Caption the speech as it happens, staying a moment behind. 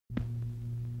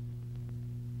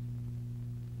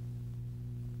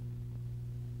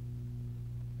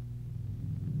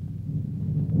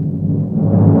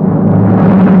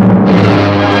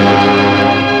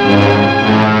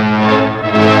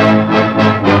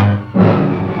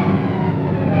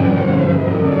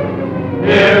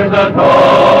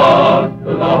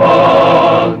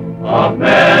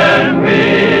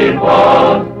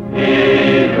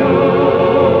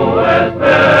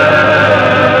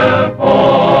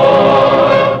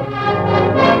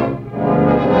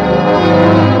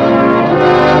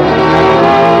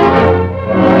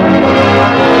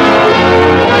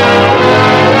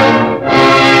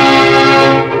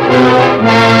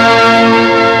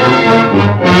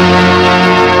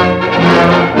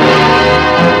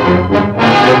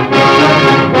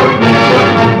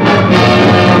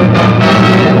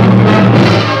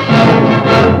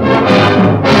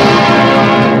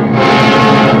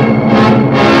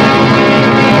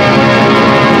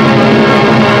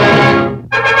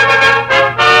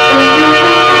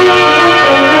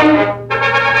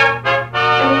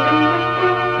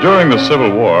the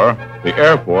Civil War, the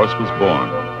Air Force was born.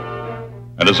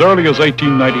 And as early as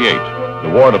 1898,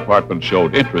 the War Department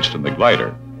showed interest in the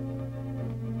glider.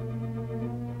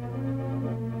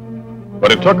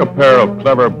 But it took a pair of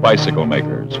clever bicycle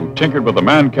makers who tinkered with a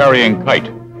man-carrying kite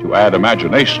to add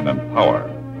imagination and power.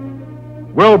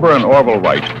 Wilbur and Orville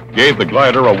Wright gave the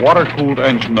glider a water-cooled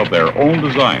engine of their own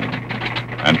design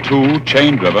and two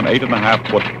chain-driven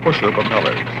 8.5-foot pusher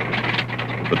propellers.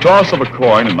 The toss of a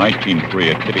coin in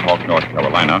 1903 at Kitty Hawk, North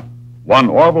Carolina, won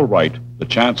Orville Wright the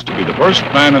chance to be the first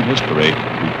man in history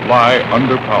to fly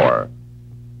under power.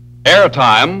 Air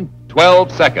time,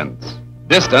 12 seconds.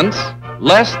 Distance,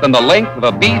 less than the length of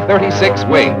a B-36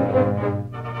 wing.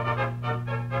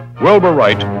 Wilbur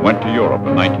Wright went to Europe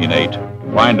in 1908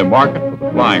 to find a market for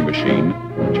the flying machine,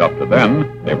 which up to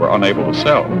then they were unable to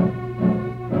sell.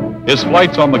 His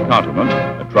flights on the continent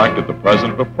attracted the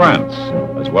President of France,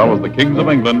 as well as the kings of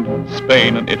England,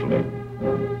 Spain, and Italy.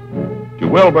 To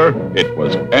Wilbur, it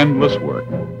was endless work.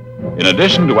 In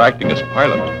addition to acting as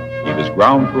pilot, he was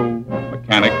ground crew,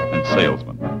 mechanic, and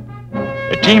salesman.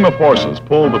 A team of horses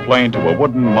pulled the plane to a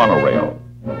wooden monorail.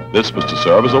 This was to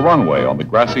serve as a runway on the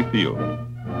grassy field.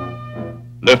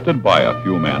 Lifted by a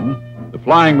few men, the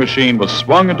flying machine was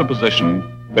swung into position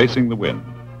facing the wind.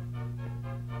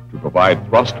 To provide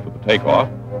thrust for the takeoff,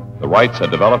 the Wrights had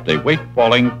developed a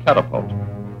weight-falling catapult.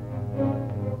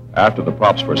 After the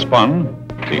props were spun,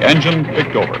 the engine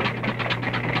kicked over.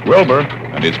 Wilbur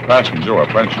and his passenger,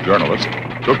 a French journalist,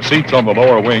 took seats on the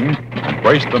lower wing and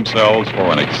braced themselves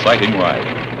for an exciting ride.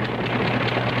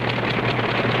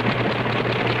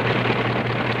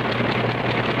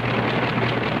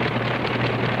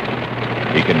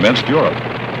 He convinced Europe,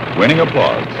 winning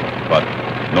applause, but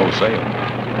no sale.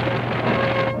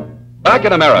 Back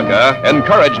in America,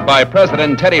 encouraged by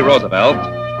President Teddy Roosevelt,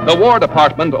 the War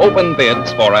Department opened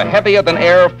bids for a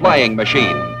heavier-than-air flying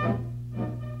machine.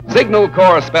 Signal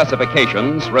Corps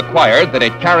specifications required that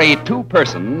it carry two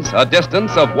persons a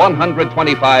distance of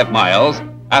 125 miles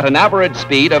at an average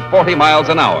speed of 40 miles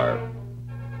an hour.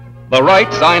 The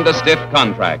Wrights signed a stiff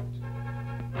contract.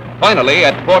 Finally,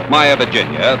 at Fort Myer,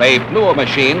 Virginia, they flew a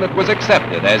machine that was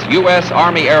accepted as U.S.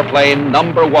 Army Airplane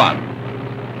Number 1.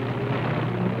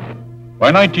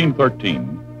 By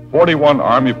 1913, 41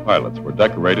 Army pilots were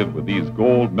decorated with these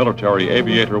gold military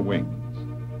aviator wings.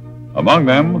 Among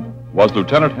them was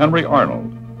Lieutenant Henry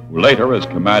Arnold, who later, as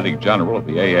commanding general of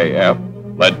the AAF,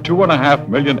 led 2.5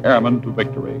 million airmen to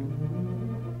victory.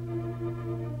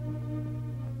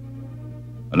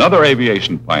 Another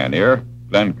aviation pioneer,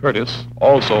 Glenn Curtiss,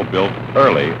 also built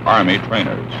early Army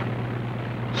trainers.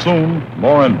 Soon,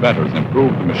 more inventors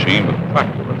improved the machine with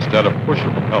tractor instead of pusher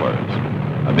propellers,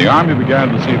 and the Army began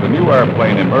to see the new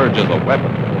airplane emerge as a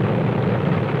weapon.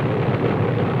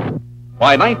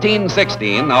 By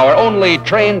 1916, our only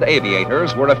trained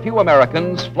aviators were a few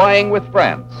Americans flying with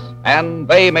France, and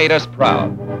they made us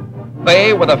proud.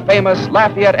 They were the famous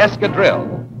Lafayette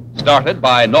Escadrille, started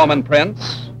by Norman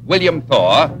Prince, William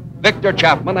Thaw, Victor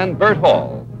Chapman, and Bert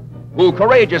Hall, who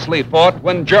courageously fought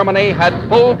when Germany had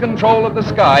full control of the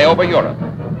sky over Europe.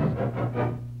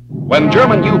 When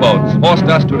German U-boats forced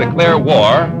us to declare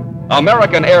war,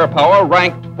 American air power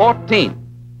ranked 14th.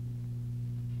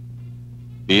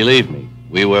 Believe me,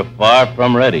 we were far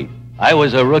from ready. I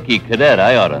was a rookie cadet,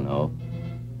 I ought to know.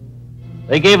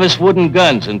 They gave us wooden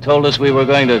guns and told us we were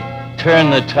going to turn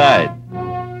the tide.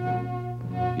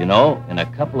 You know, in a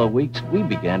couple of weeks, we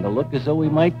began to look as though we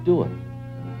might do it.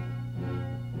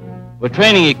 For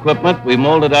training equipment, we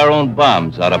molded our own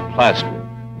bombs out of plaster.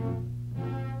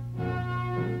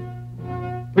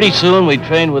 Pretty soon, we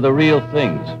trained with the real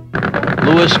things,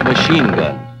 Lewis machine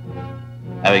guns.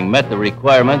 Having met the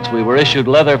requirements, we were issued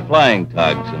leather flying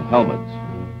togs and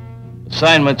helmets.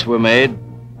 Assignments were made.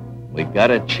 We got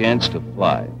a chance to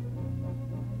fly.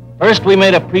 First, we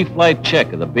made a pre-flight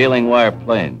check of the baling wire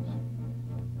planes.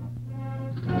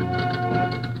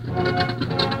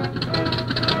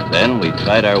 Then we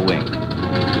tried our wings.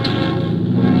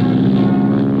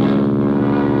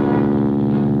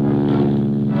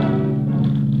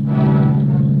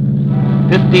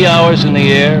 "50 hours in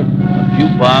the air, a few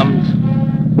bombs.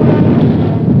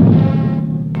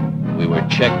 We were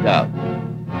checked out,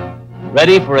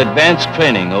 ready for advanced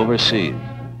training overseas.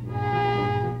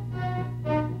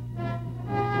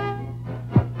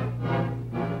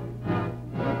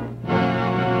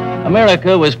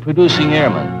 America was producing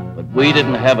airmen, but we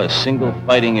didn't have a single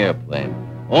fighting airplane.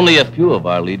 Only a few of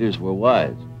our leaders were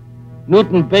wise.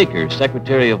 Newton Baker,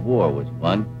 Secretary of War, was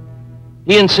one.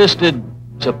 He insisted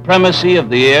supremacy of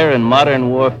the air in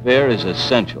modern warfare is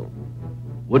essential.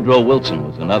 Woodrow Wilson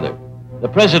was another. The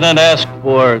president asked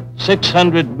for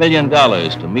 $600 million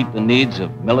to meet the needs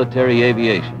of military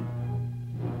aviation.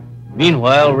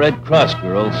 Meanwhile, Red Cross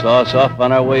girls saw us off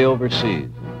on our way overseas.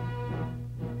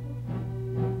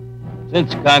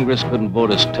 Since Congress couldn't vote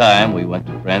us time, we went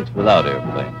to France without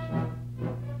airplanes.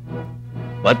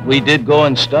 But we did go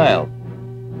in style.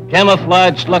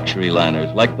 Camouflaged luxury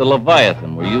liners like the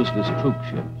Leviathan were used as troop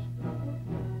ships.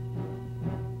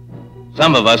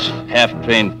 Some of us,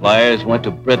 half-trained flyers, went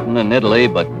to Britain and Italy,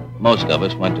 but most of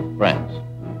us went to France.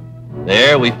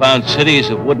 There, we found cities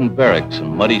of wooden barracks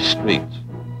and muddy streets.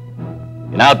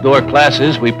 In outdoor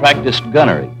classes, we practiced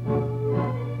gunnery.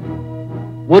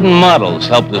 Wooden models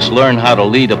helped us learn how to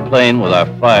lead a plane with our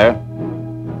fire.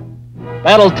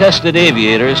 Battle-tested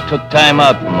aviators took time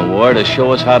out from the war to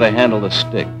show us how to handle the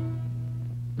stick.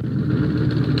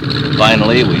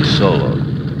 Finally, we soloed.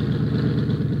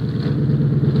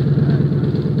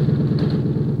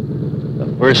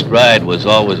 The first ride was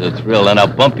always a thrill and a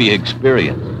bumpy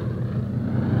experience.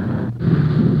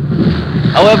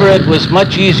 However, it was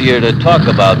much easier to talk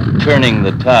about turning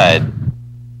the tide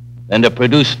than to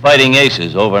produce fighting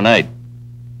aces overnight,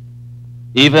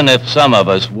 even if some of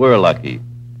us were lucky.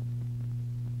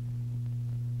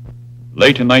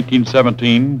 Late in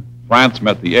 1917, France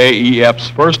met the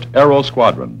AEF's first Aero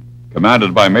Squadron,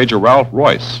 commanded by Major Ralph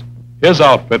Royce. His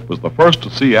outfit was the first to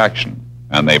see action,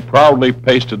 and they proudly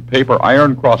pasted paper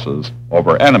iron crosses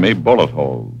over enemy bullet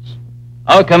holes.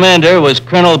 Our commander was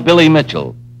Colonel Billy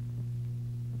Mitchell.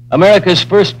 America's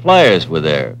first flyers were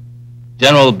there.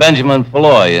 General Benjamin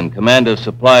Falloy in command of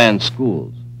supply and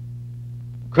schools.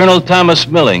 Colonel Thomas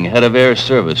Milling, head of Air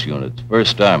Service Units,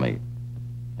 1st Army.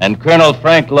 And Colonel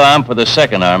Frank Lahm for the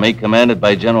 2nd Army, commanded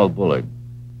by General Bullard.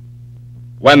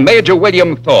 When Major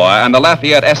William Thor and the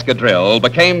Lafayette Escadrille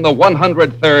became the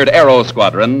 103rd Aero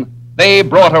Squadron, they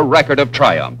brought a record of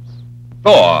triumphs.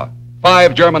 Thor,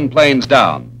 5 German planes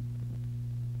down.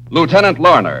 Lieutenant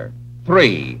Larner,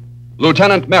 3.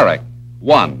 Lieutenant Merrick,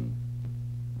 1.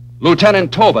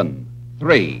 Lieutenant Tobin,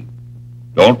 3.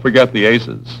 Don't forget the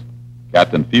aces.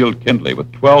 Captain Field Kindley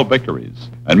with 12 victories,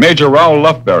 and Major Raoul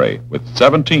Lufberry with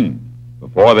 17,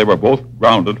 before they were both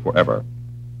grounded forever.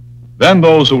 Then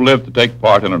those who lived to take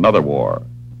part in another war,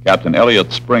 Captain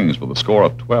Elliot Springs with a score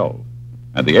of 12,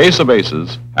 and the ace of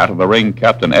aces, hat of the ring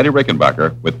Captain Eddie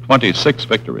Rickenbacker with 26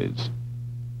 victories.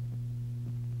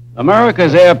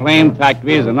 America's airplane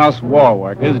factories and us war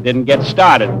workers didn't get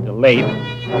started until late.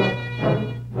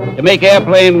 To make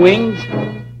airplane wings,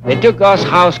 they took us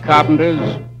house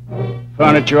carpenters,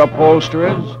 furniture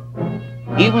upholsterers,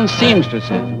 even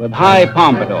seamstresses with high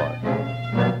pompadours.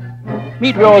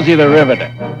 Meet Rosie the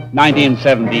Riveter,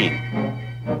 1917.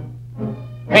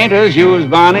 Painters used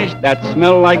varnish that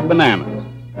smelled like bananas.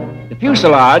 The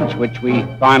fuselage, which we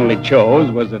finally chose,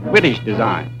 was of British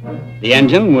design. The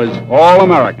engine was all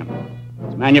American.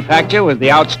 Its manufacture was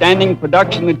the outstanding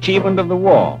production achievement of the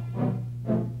war.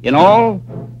 In all,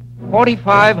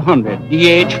 4,500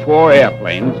 DH-4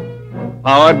 airplanes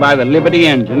powered by the Liberty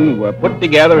engine were put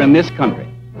together in this country.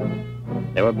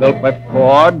 They were built by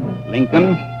Ford,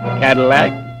 Lincoln,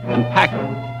 Cadillac, and Packard,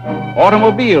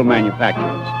 automobile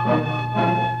manufacturers.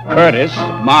 Curtiss,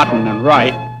 Martin, and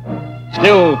Wright,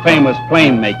 still famous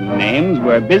plane-making names,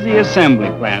 were busy assembly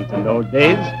plants in those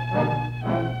days.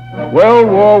 World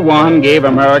War I gave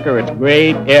America its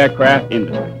great aircraft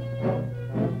industry.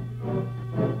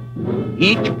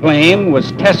 Each plane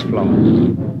was test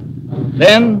flown.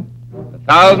 Then, the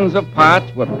thousands of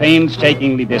parts were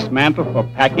painstakingly dismantled for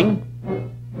packing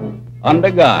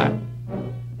under guard.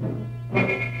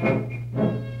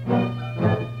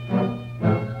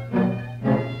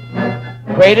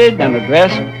 Crated and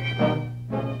addressed,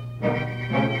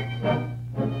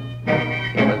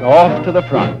 it was off to the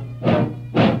front.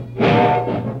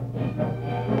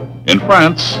 In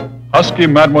France, husky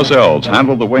mademoiselles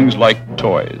handled the wings like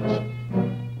toys.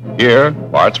 Here,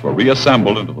 parts were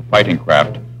reassembled into the fighting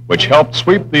craft, which helped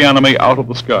sweep the enemy out of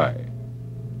the sky.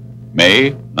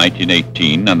 May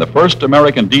 1918, and the first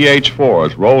American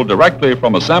DH-4s rolled directly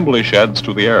from assembly sheds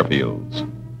to the airfields.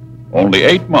 Only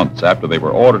 8 months after they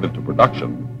were ordered into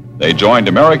production, they joined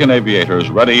American aviators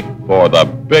ready for the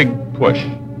big push.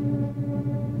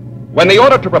 When the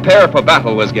order to prepare for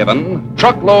battle was given,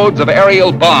 truckloads of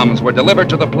aerial bombs were delivered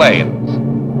to the planes.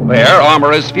 There,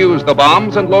 armorers fused the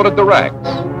bombs and loaded the racks.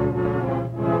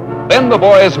 Then the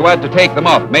boys who had to take them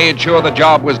off made sure the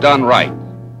job was done right.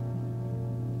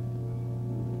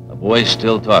 The boys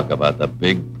still talk about the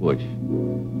big push.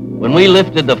 When we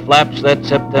lifted the flaps that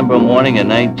September morning in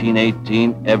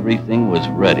 1918, everything was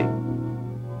ready.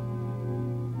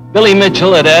 Billy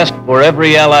Mitchell had asked for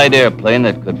every Allied airplane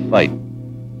that could fight,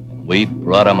 and we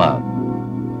brought them out.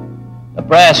 The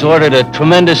brass ordered a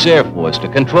tremendous air force to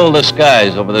control the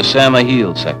skies over the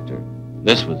Samahil sector.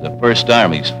 This was the First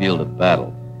Army's field of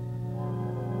battle.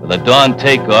 For the dawn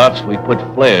takeoffs, we put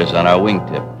flares on our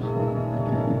wingtips.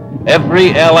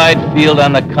 Every Allied field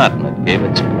on the continent gave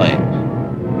its planes.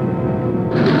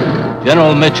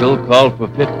 General Mitchell called for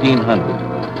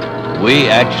 1,500. We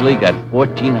actually got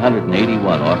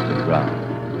 1,481 off the ground.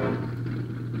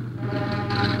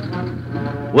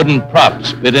 Wooden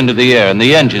props bit into the air, and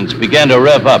the engines began to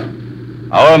rev up.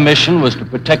 Our mission was to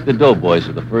protect the doughboys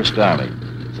of the First Army.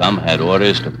 Some had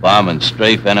orders to bomb and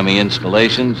strafe enemy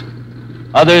installations,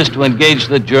 others to engage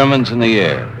the Germans in the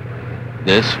air.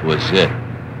 This was it.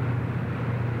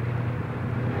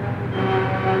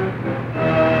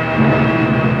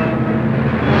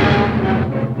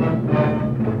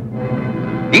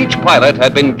 Each pilot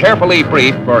had been carefully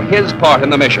briefed for his part in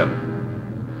the mission.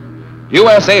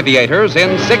 U.S. aviators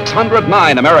in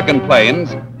 609 American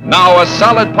planes, now a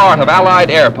solid part of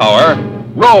Allied air power,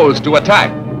 rose to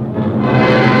attack.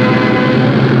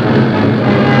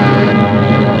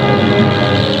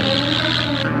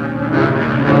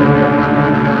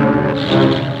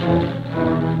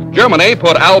 Germany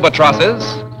put albatrosses,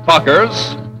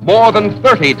 Fokkers, more than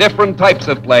 30 different types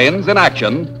of planes in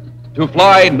action to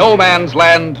fly no man's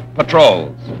land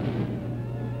patrols.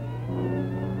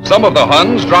 Some of the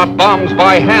Huns dropped bombs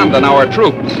by hand on our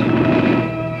troops.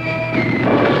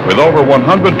 With over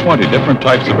 120 different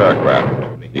types of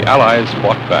aircraft, the Allies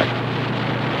fought back.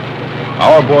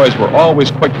 Our boys were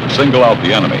always quick to single out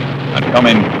the enemy and come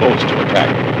in close to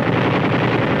attack.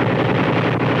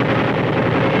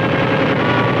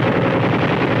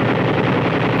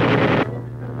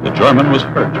 The German was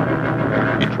hurt.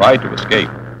 He tried to escape,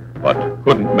 but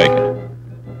couldn't make it.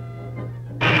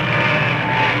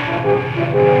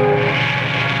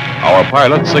 Our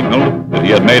pilot signaled that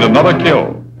he had made another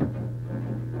kill.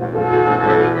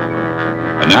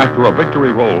 And after a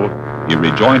victory roll, he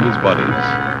rejoined his buddies.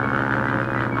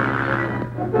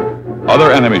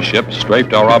 Other enemy ships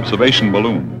strafed our observation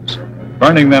balloons,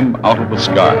 burning them out of the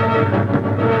sky.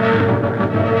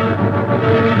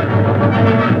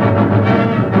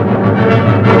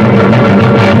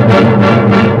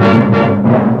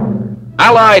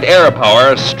 Allied air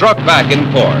power struck back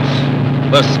in force.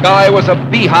 The sky was a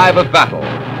beehive of battle.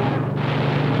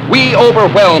 We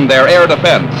overwhelmed their air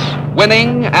defense,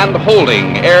 winning and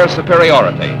holding air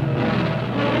superiority.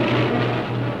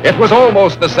 It was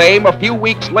almost the same a few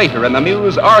weeks later in the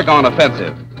Meuse-Argonne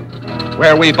offensive,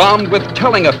 where we bombed with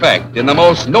telling effect in the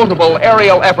most notable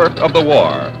aerial effort of the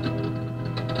war.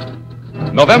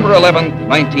 November 11,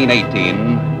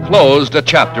 1918, closed a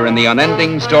chapter in the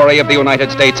unending story of the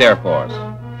United States Air Force.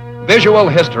 Visual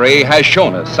history has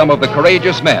shown us some of the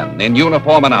courageous men in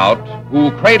uniform and out who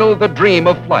cradled the dream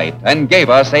of flight and gave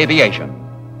us aviation.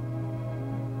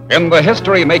 In the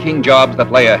history-making jobs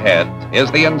that lay ahead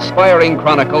is the inspiring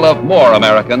chronicle of more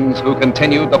Americans who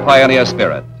continued the pioneer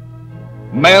spirit.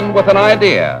 Men with an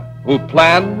idea who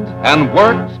planned and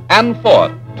worked and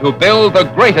fought to build the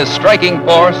greatest striking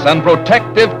force and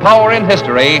protective power in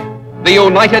history, the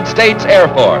United States Air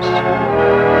Force.